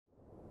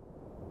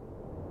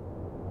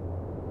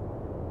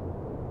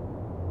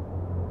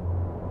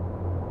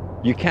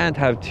You can't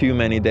have too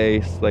many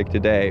days like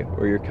today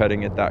where you're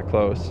cutting it that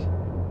close.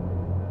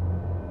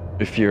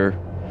 If you're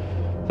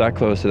that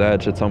close to the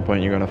edge, at some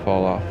point you're gonna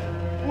fall off.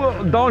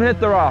 Whoa, don't hit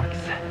the rocks.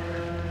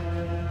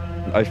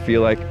 I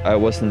feel like I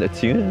wasn't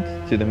attuned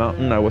to the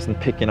mountain. I wasn't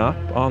picking up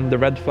on the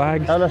red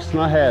flags. Yeah.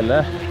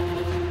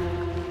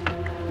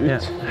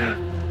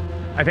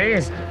 I think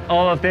it's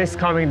all of this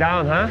coming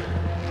down, huh?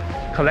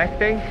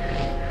 Collecting.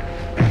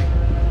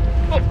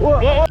 Whoa,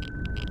 whoa.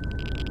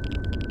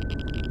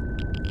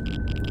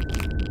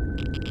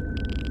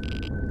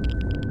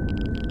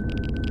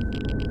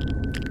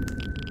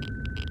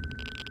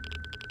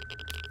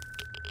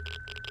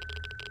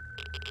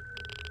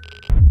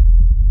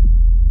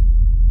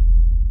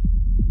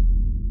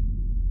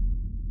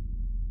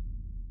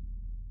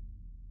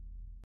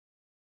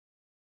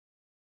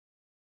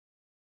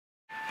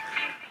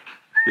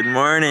 Good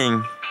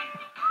morning.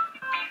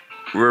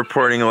 We're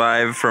reporting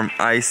live from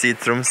icy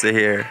Tromsø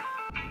here.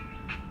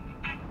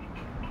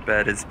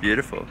 But it's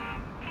beautiful.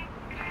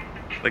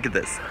 Look at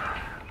this.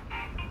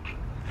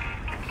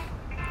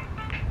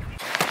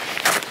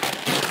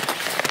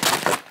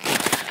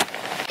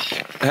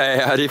 Hey,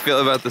 how do you feel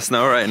about the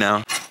snow right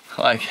now?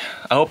 Like,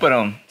 I hope I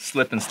don't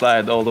slip and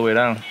slide all the way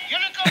down.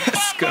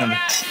 It's gonna be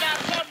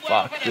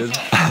fucked, dude.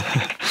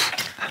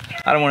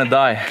 I don't want to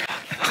die.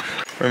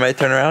 We might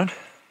turn around,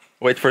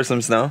 wait for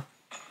some snow.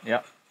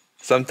 Yeah.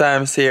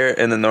 Sometimes here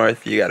in the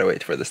north, you gotta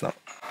wait for the snow.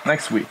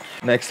 Next week.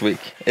 Next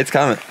week. It's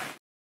coming.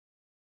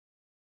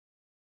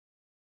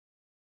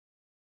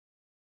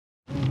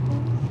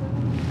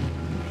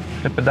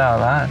 Flip it down,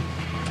 man.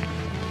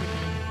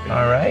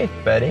 All right,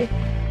 buddy.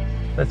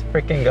 Let's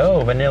freaking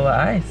go. Vanilla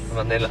ice.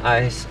 Vanilla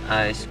ice,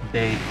 ice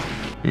bait.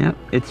 Yep,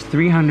 it's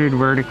 300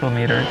 vertical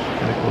meters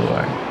to the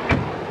couloir.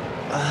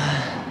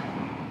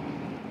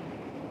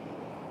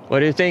 What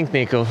do you think,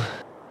 Nico?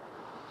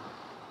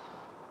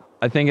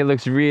 I think it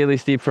looks really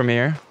steep from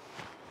here.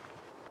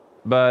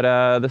 But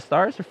the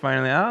stars are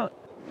finally out.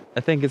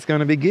 I think it's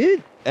gonna be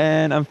good.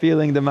 And I'm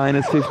feeling the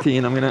minus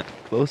 15. I'm gonna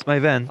close my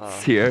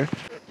vents here.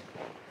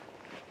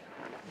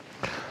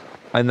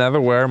 I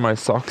never wear my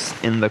socks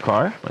in the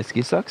car, my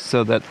ski socks,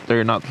 so that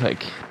they're not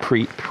like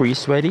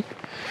pre-sweaty.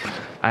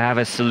 I have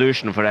a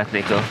solution for that,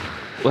 Nico.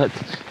 What?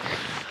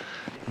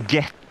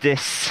 Get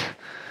this.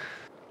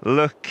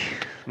 Look,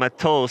 my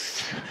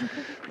toes.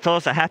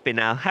 Toes are happy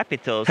now. Happy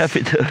toes.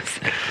 Happy toes.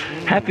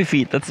 Happy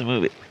feet, that's a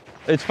movie.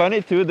 It's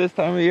funny too this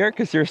time of year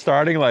because you're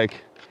starting like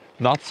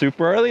not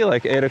super early,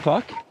 like 8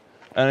 o'clock.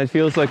 And it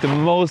feels like the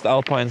most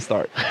alpine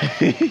start.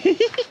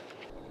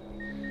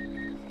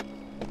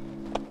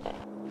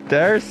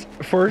 There's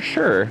for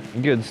sure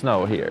good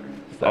snow here.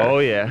 So. Oh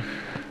yeah.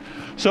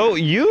 So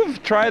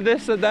you've tried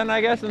this then I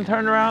guess and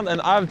turn around,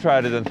 and I've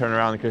tried it and turn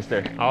around,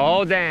 Christer.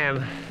 Oh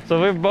damn.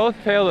 So we've both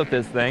failed at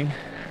this thing.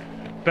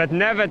 But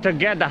never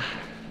together.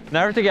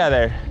 Never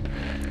together.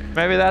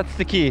 Maybe that's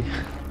the key.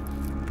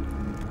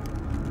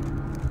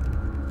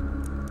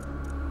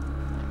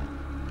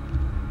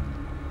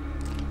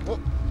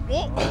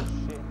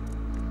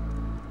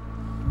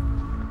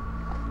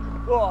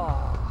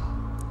 Oh,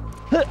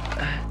 shit.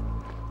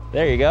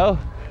 There you go.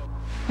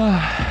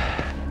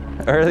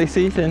 Early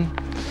season.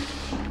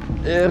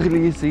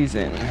 Early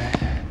season.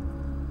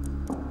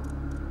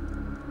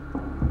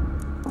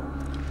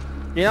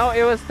 You know,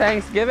 it was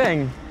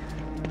Thanksgiving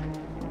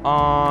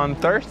on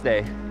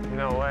Thursday.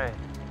 No way.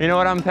 You know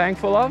what I'm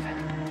thankful of?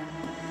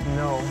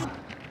 No.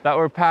 That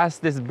we're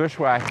past this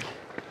bushwhack.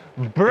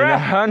 Bruh. In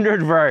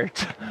 100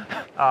 vert.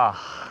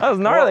 Ah. That was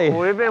gnarly. Well,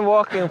 we've been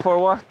walking for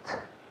what?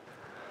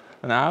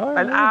 An hour?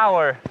 An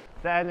hour.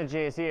 The energy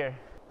is here.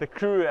 The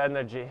crew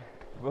energy.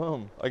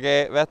 Boom.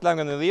 Okay, Vetle, I'm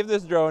gonna leave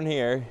this drone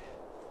here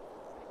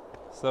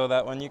so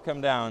that when you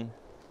come down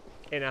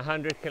in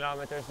 100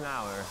 kilometers an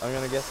hour, I'm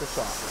gonna get the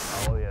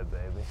shot. Oh yeah,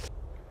 baby.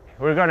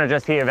 We're gonna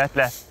just hear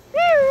Vetle.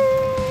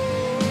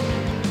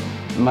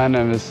 My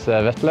name is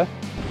Vetle.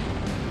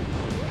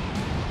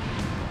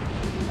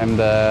 I'm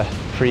the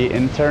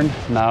pre-intern,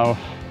 now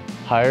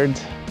hired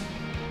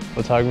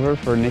photographer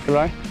for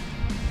Nikolai.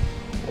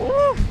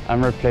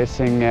 I'm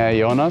replacing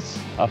Jonas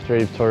after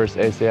he tore his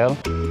ACL.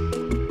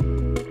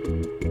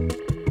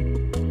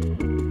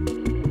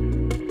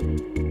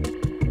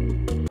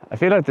 I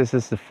feel like this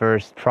is the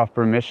first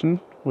proper mission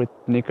with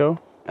Nico,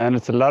 and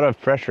it's a lot of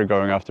pressure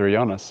going after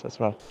Jonas as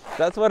well.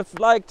 That's what it's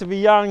like to be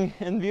young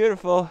and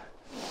beautiful.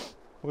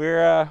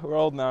 We're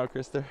old now,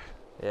 Christer.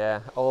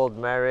 Yeah, old,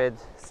 married,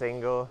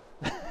 single.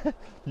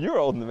 You're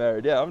old and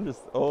married, yeah. I'm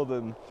just old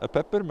and a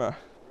pepperma.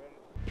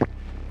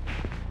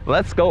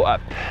 Let's go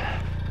up.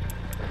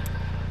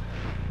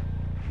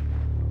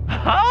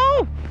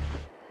 Oh!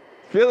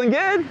 Feeling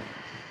good?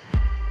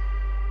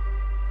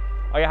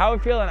 Okay, how are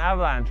we feeling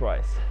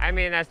avalanche-wise? I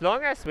mean, as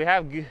long as we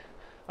have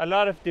a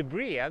lot of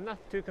debris, I'm not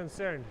too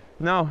concerned.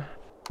 No,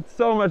 it's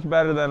so much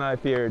better than I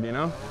feared, you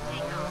know?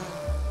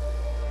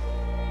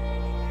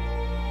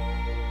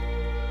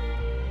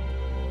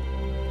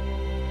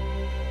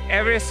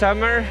 Every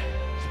summer,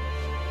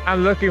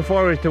 I'm looking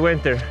forward to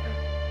winter.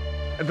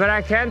 But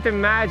I can't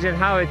imagine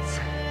how it's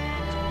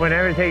when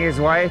everything is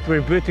white,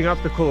 we're booting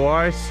up the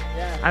couloirs.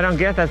 Yeah. I don't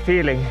get that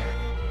feeling.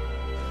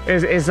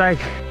 It's like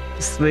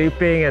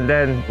sleeping and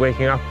then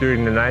waking up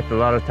during the night a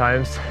lot of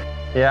times.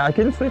 Yeah, I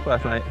couldn't sleep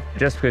last night.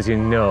 Just because you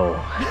know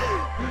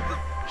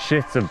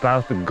shit's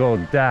about to go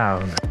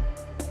down.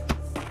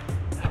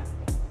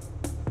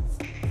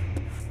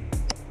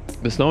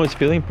 The snow is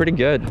feeling pretty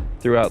good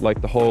throughout like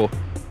the whole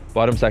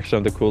bottom section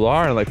of the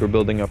couloir, and like we're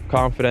building up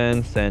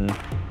confidence, and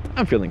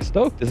I'm feeling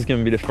stoked. This is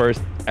gonna be the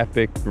first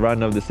epic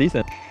run of the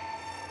season.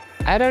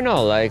 I don't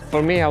know, like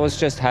for me I was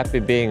just happy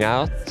being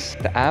out.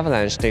 The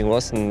avalanche thing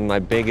wasn't my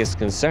biggest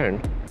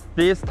concern.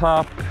 These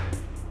top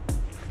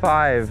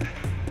 5,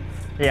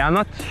 yeah, I'm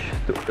not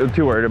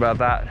too worried about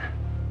that.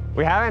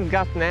 We haven't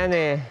gotten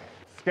any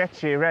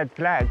sketchy red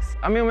flags.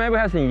 I mean, maybe we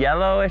have some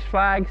yellowish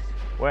flags.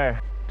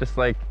 Where? Just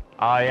like,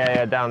 oh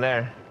yeah, down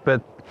there.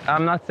 but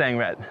I'm not saying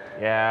red.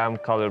 Yeah, I'm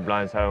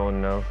colorblind, so I won't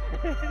know.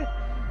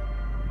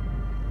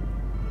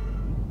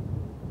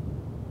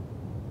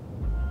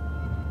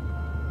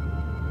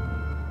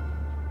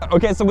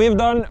 Okay, so we've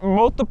done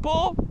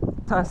multiple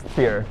tests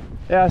here.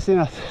 Yeah, I've seen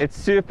that. It's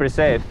super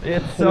safe.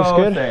 It's looks so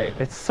good. safe.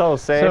 It's so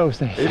safe. So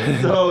safe.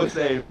 It's so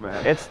safe,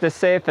 man. It's the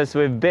safest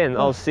we've been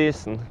all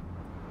season.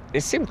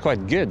 It seemed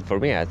quite good for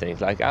me, I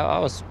think. Like I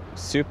was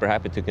super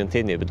happy to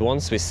continue, but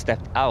once we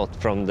stepped out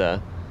from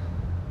the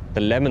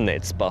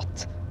lemonade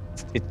spot,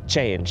 it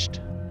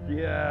changed.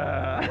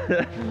 Yeah.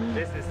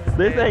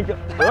 This ain't.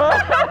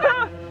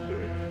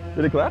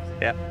 Did it collapse?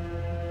 Yeah.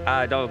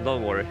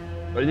 Don't worry.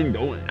 But it didn't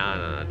go in.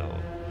 No,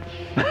 don't.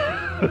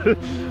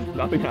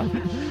 Nothing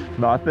happened.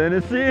 Nothing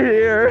to see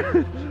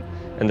here.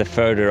 And the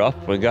further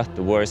up we got,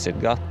 the worse it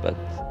got, but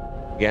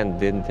again,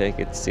 didn't take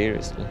it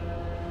seriously.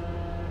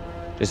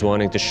 Just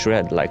wanting to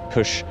shred, like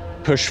push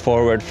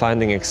forward,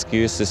 finding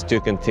excuses to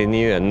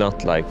continue and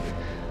not like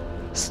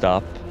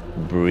stop,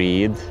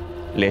 breathe,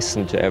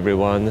 listen to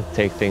everyone,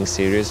 take things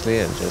seriously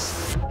and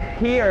just...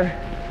 Here,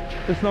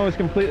 the snow is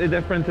completely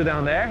different to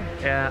down there.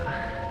 Yeah.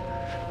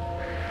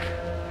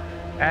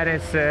 And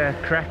it's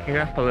cracking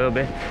up a little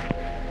bit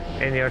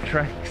in your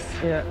tracks.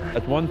 Yeah.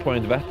 At one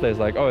point, Vetle is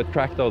like, oh, it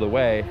cracked all the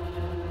way.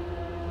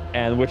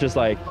 And which is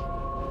like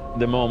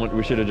the moment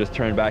we should have just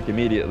turned back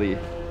immediately.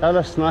 Jeg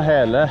løsna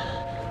hele ut.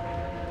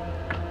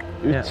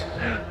 Yeah.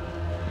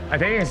 I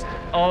think it's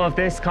all of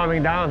this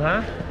coming down,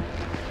 huh?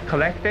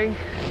 Collecting.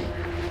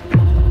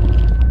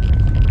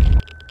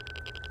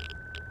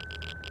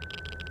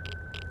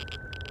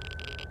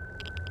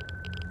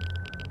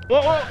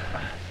 Whoa, whoa.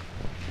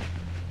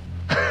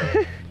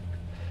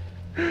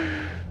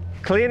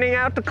 Cleaning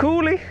out the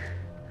coolie.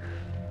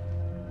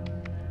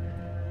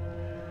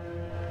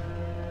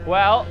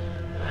 Well,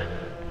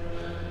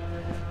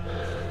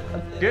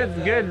 good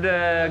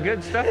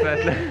stuff,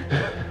 Vetle.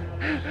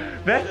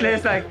 Vetle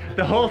is like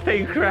the whole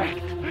thing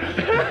cracked.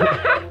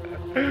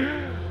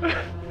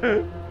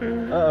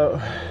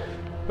 Uh-oh.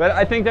 But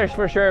I think there's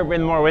for sure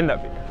been more wind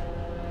up here.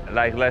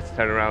 Like, let's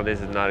turn around. This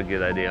is not a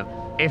good idea.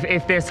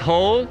 If this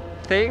whole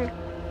thing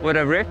would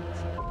have ripped.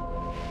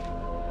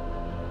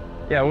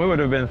 Yeah, we would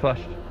have been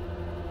flushed.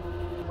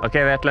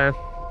 Okay, Vetle,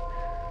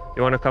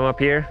 you want to come up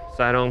here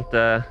so I don't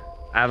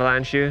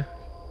avalanche you?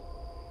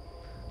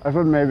 I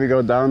would maybe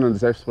go down on the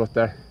safe spot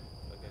there.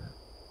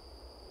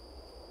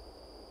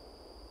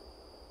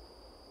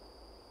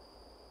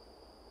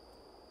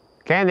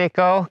 Okay,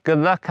 Nico, good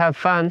luck, have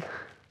fun.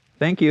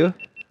 Thank you.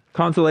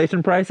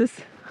 Consolation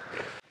prizes.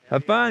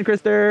 Have fun,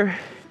 Krister.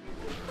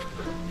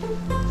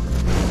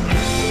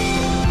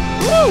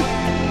 Woo!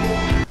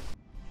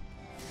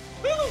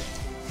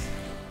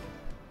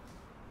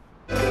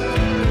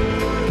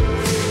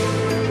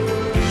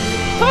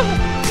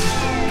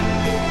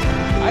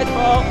 Ice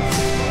ball.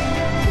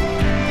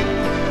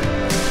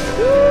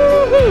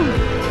 Woo-hoo!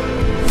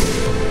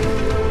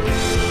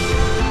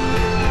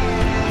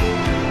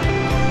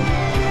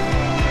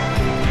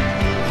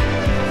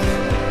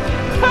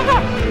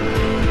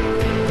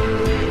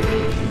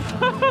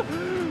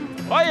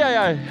 Ay, ay,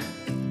 ay.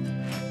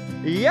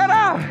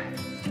 Yada!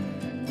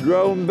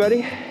 Drone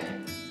buddy.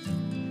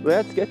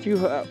 Let's get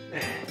you out.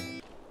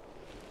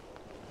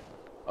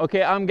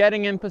 Okay, I'm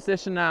getting in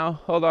position now.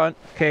 Hold on.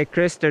 Okay,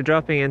 Chris, they're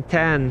dropping in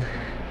 10,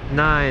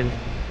 9,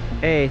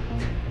 8,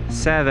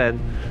 7,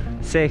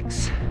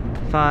 6,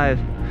 5,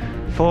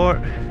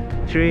 4,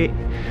 3,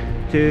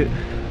 2,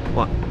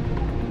 1.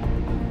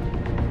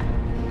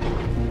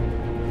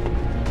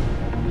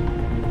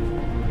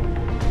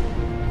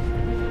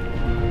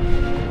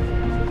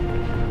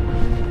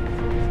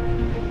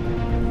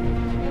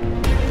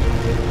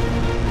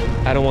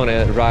 I don't want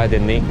to ride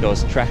in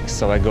Nico's tracks,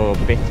 so I go a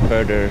bit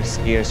further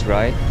skiers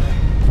right.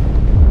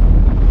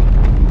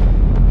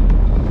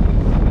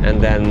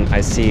 And then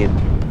I see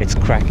it's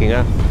cracking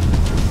up.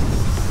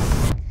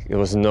 There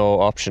was no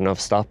option of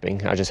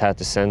stopping, I just had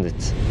to send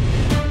it.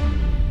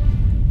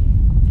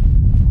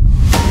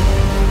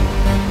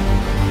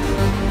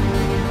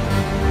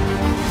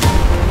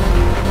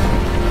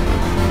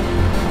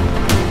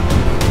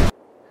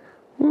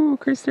 Ooh,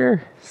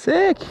 Krister,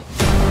 sick!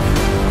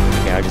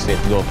 I just need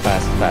to go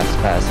fast,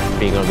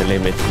 being on the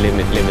limit.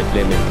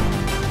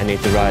 I need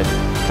to ride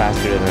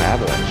faster than an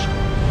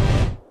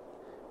avalanche.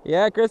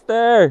 Yeah,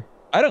 Krister!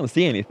 I don't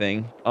see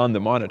anything on the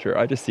monitor.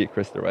 I just see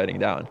Krister riding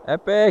down.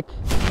 Epic!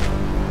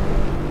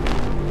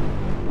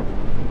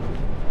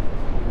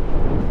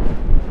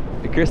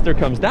 Krister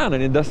comes down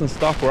and it doesn't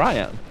stop where I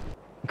am.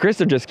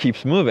 Krister just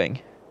keeps moving.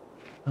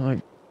 I'm like,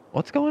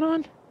 what's going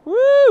on?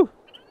 Woo!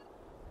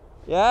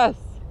 Yes!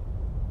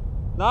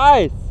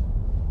 Nice!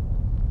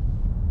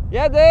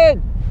 Yeah,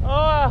 dude!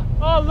 Oh,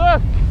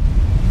 look!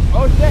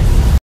 Oh, shit!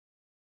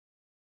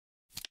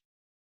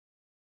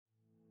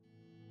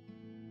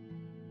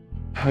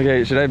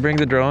 Okay, should I bring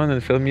the drone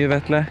and film you,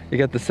 Vetle? You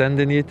got the send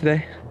in you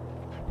today?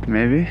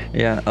 Maybe.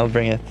 Yeah, I'll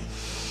bring it.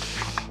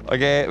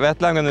 Okay,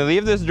 Vetle, I'm gonna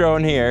leave this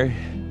drone here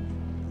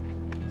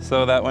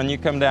so that when you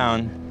come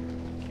down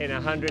In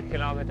 100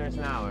 kilometers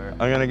an hour.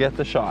 I'm gonna get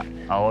the shot.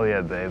 Oh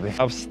yeah, baby.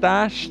 I've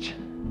stashed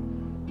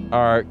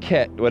our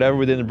kit, whatever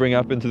we didn't bring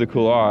up into the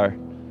couloir.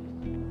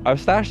 I've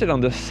stashed it on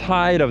the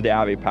side of the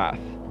Abbey path,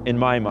 in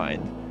my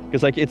mind.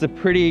 Because like it's a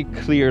pretty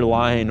clear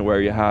line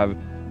where you have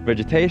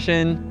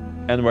vegetation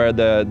and where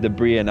the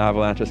debris and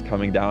avalanches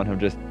coming down have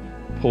just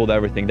pulled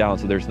everything down,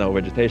 so there's no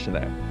vegetation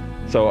there.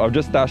 So I've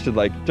just stashed it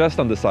like just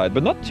on the side,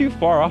 but not too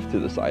far off to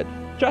the side,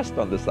 just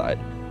on the side.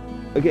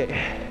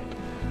 Okay.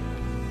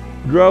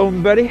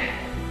 Drone, buddy.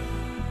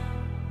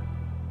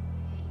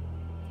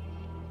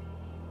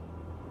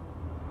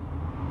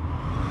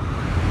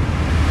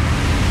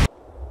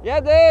 Yeah,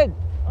 dude.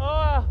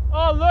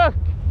 Oh, look.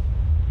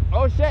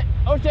 Oh shit.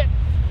 Oh shit.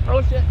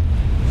 Oh shit.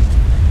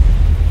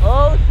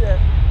 Oh shit.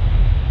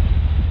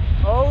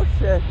 Oh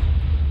shit.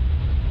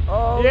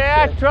 Oh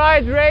Yeah, shit. I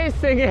tried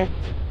racing it.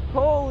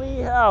 Holy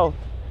hell.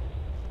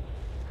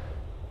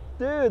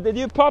 Dude, did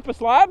you pop a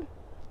slab?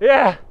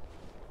 Yeah.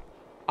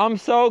 I'm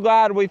so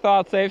glad we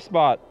thought safe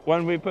spot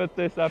when we put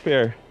this up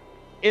here.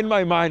 In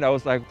my mind, I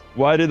was like,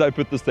 why did I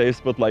put the safe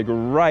spot like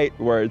right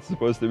where it's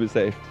supposed to be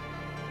safe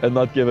and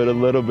not give it a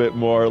little bit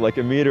more, like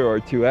a meter or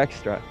two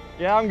extra?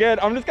 Yeah, I'm good.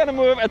 I'm just gonna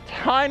move a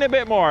tiny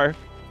bit more.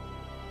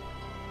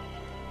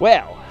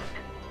 Well,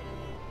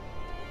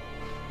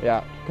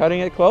 yeah, cutting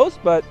it close,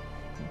 but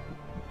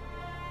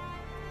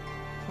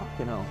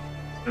fucking hell.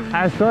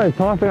 I started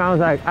talking, I was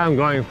like, I'm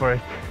going for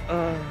it.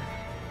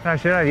 I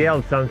should have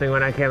yelled something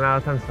when I came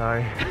out, I'm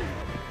sorry.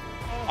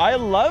 I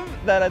love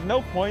that at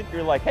no point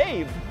you're like,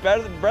 hey,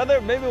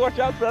 brother, maybe watch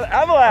out for that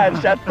avalanche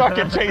that's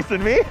fucking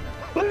chasing me.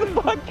 What the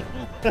fuck?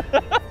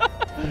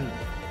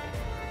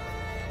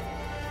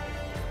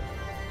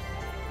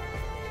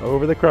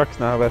 Over the crux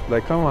now, Beth,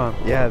 like, come on.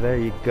 Yeah, there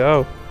you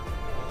go.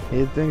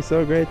 He's doing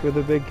so great with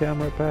the big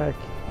camera pack.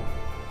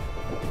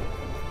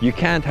 You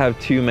can't have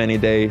too many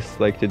days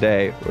like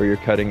today where you're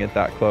cutting it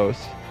that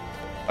close.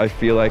 I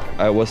feel like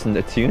I wasn't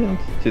attuned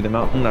to the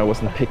mountain. I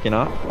wasn't picking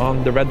up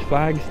on the red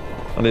flags.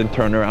 I didn't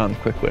turn around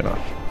quickly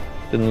enough.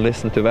 Didn't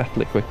listen to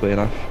Vetle quickly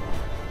enough.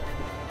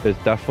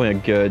 It's definitely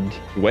a good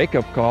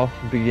wake-up call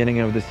at the beginning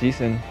of the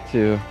season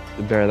to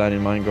bear that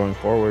in mind going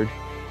forward.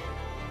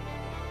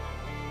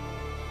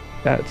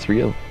 Yeah, it's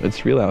real.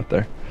 It's real out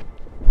there.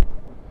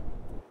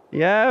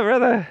 Yeah,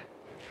 brother.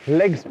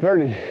 Legs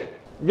burning.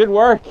 Good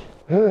work.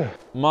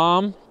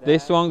 Mom,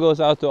 this one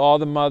goes out to all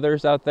the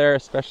mothers out there,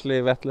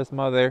 especially Vetle's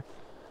mother.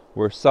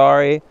 We're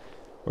sorry.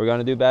 We're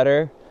gonna do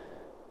better.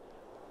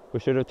 We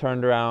should have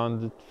turned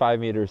around 5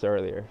 meters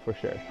earlier, for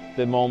sure.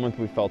 The moment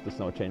we felt the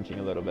snow changing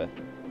a little bit.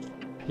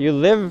 You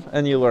live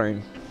and you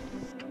learn.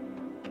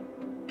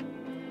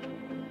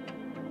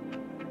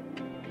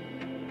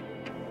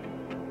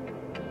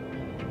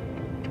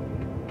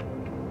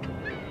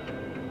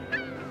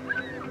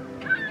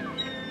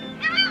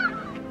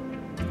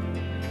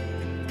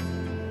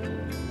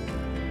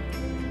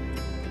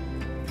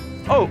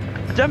 Oh,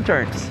 jump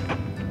turns.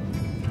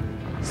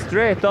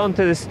 Straight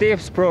onto the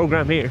Steeps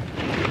program here.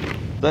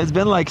 It's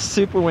been like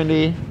super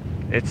windy.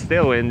 It's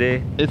still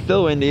windy. It's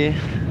still windy.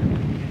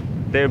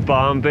 They're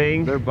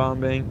bombing. They're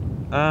bombing.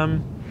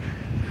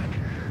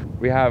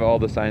 We have all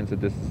the signs that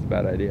this is a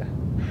bad idea.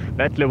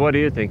 Vetle, what do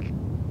you think?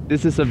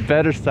 This is a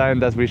better sign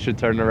that we should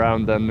turn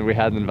around than we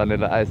had in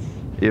Vanilla Ice.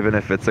 Even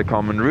if it's a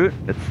common route,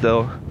 it's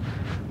still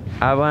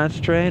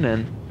avalanche terrain,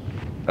 and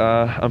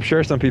I'm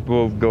sure some people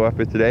will go up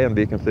it today and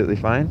be completely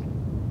fine,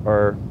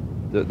 or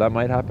that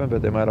might happen,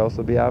 but they might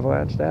also be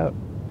avalanched out.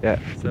 Yeah,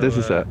 so, this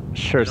is a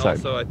sure sign.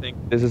 Also, I think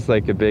this is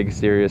like a big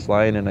serious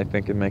line, and I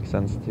think it makes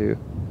sense to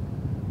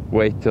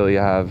wait till you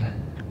have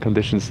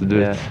conditions to do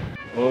it.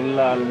 Oh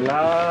la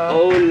la.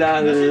 Oh la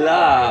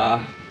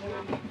la!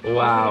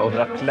 Wow.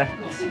 Raclette.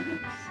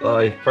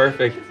 Oh,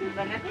 perfect.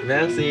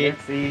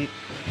 Merci.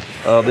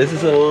 Oh, this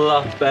is a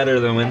lot better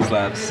than wind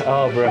slabs.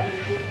 Oh, bro.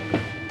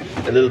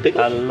 A little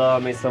pickle? I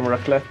love me some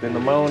raclette in the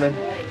morning.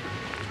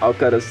 I'll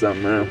cut us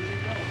some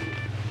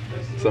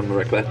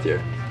raclette here.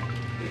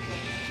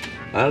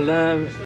 I love